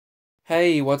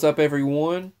Hey, what's up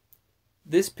everyone?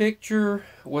 This picture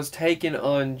was taken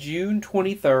on June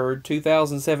 23rd,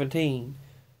 2017.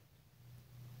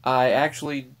 I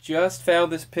actually just found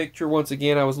this picture once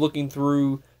again. I was looking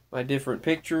through my different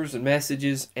pictures and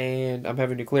messages, and I'm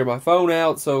having to clear my phone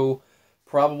out, so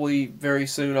probably very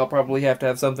soon I'll probably have to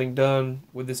have something done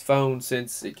with this phone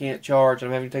since it can't charge.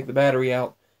 I'm having to take the battery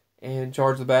out and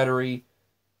charge the battery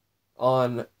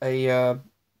on a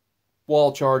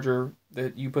wall charger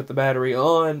that you put the battery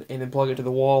on and then plug it to the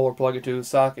wall or plug it to a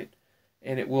socket,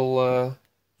 and it will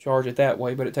charge it that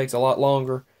way, but it takes a lot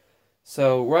longer.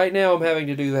 So right now I'm having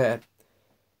to do that.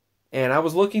 And I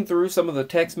was looking through some of the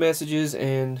text messages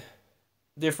and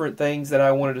different things that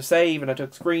I wanted to save, and I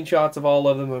took screenshots of all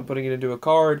of them and putting it into a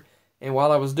card. And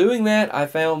while I was doing that, I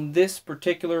found this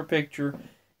particular picture,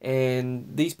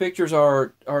 and these pictures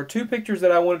are two pictures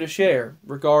that I wanted to share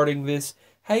regarding this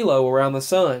halo around the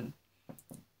sun.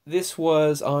 This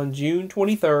was on June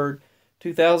 23rd,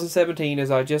 2017, as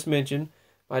I just mentioned.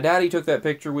 My daddy took that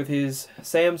picture with his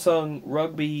Samsung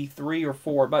Rugby 3 or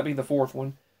 4. It might be the fourth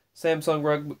one. Samsung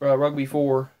Rugby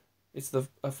 4. It's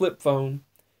a flip phone.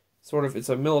 It's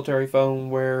a military phone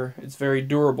where it's very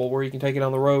durable, where you can take it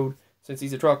on the road. Since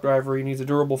he's a truck driver, he needs a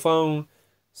durable phone.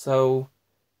 So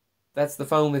that's the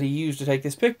phone that he used to take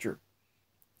this picture.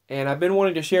 And I've been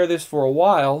wanting to share this for a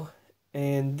while,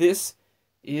 and this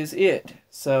is it.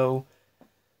 So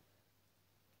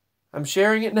I'm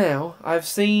sharing it now. I've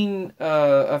seen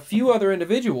a few other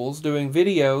individuals doing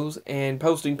videos and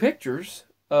posting pictures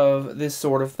of this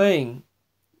sort of thing.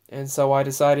 And so I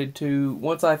decided to,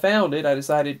 once I found it, I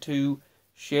decided to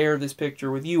share this picture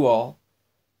with you all.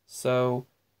 So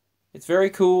it's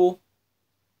very cool.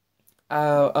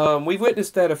 We've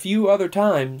witnessed that a few other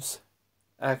times,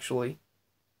 actually.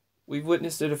 We've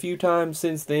witnessed it a few times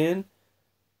since then,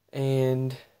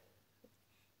 and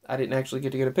I didn't actually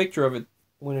get to get a picture of it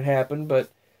when it happened, but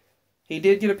he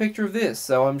did get a picture of this,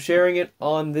 so I'm sharing it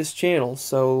on this channel.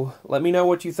 So let me know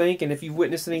what you think, and if you've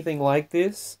witnessed anything like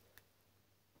this.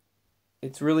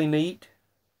 It's really neat.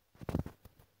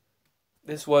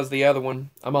 This was the other one.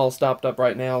 I'm all stopped up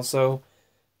right now, so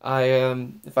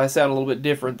if I sound a little bit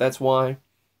different, that's why.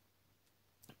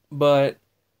 But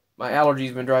my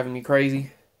allergies been driving me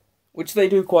crazy, which they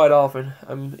do quite often.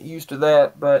 I'm used to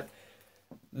that, but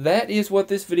that is what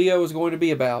this video is going to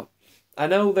be about. I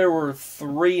know there were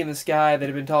 3 in the sky that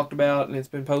have been talked about, and it's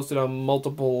been posted on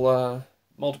multiple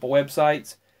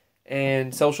websites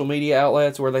and social media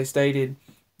outlets where they stated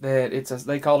that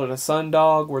they called it a sun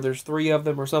dog, where there's 3 of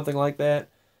them or something like that.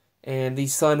 And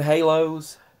these sun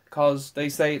halos, they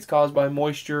say it's caused by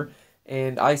moisture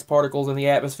and ice particles in the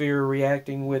atmosphere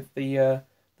reacting with the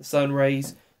sun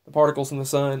rays, the particles in the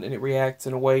sun, and it reacts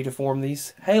in a way to form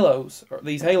these halos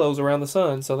around the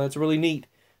sun. So that's really neat.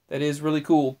 That is really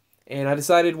cool. And I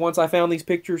decided, once I found these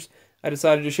pictures, I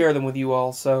decided to share them with you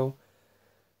all. So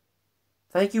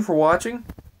thank you for watching,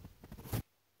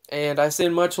 and I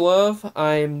send much love.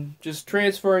 I'm just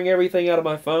transferring everything out of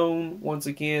my phone once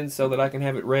again so that I can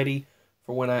have it ready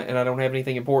for when I don't have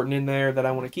anything important in there that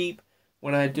I want to keep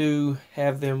when I do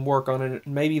have them work on it.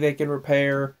 Maybe they can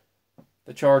repair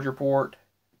the charger port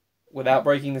without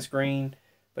breaking the screen,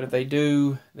 but if they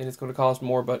do, then it's going to cost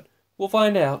more. But we'll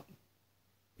find out.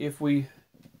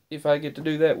 If I get to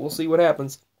do that, we'll see what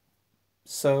happens.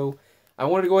 So I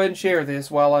wanted to go ahead and share this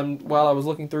while I was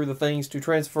looking through the things to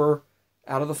transfer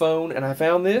out of the phone, and I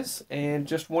found this and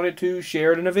just wanted to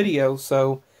share it in a video.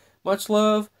 So much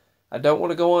love. I don't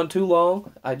want to go on too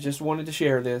long. I just wanted to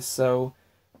share this. So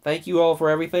thank you all for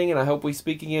everything, and I hope we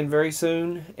speak again very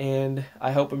soon. And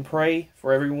I hope and pray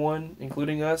for everyone,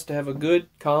 including us, to have a good,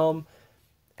 calm,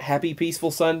 happy,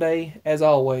 peaceful Sunday as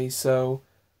always. So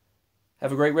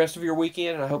have a great rest of your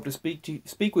weekend, and I hope to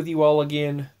speak with you all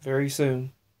again very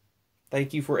soon.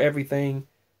 Thank you for everything,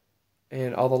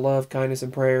 and all the love, kindness,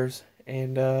 and prayers,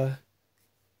 and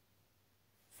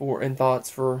thoughts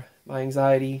for my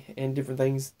anxiety and different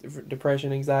things, different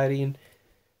depression, anxiety, and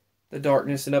the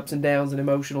darkness and ups and downs and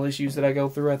emotional issues that I go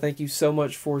through. I thank you so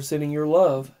much for sending your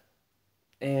love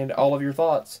and all of your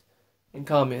thoughts and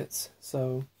comments.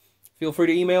 So feel free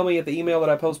to email me at the email that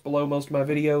I post below most of my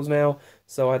videos now.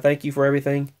 So I thank you for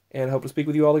everything, and I hope to speak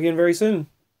with you all again very soon.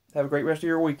 Have a great rest of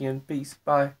your weekend. Peace.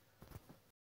 Bye.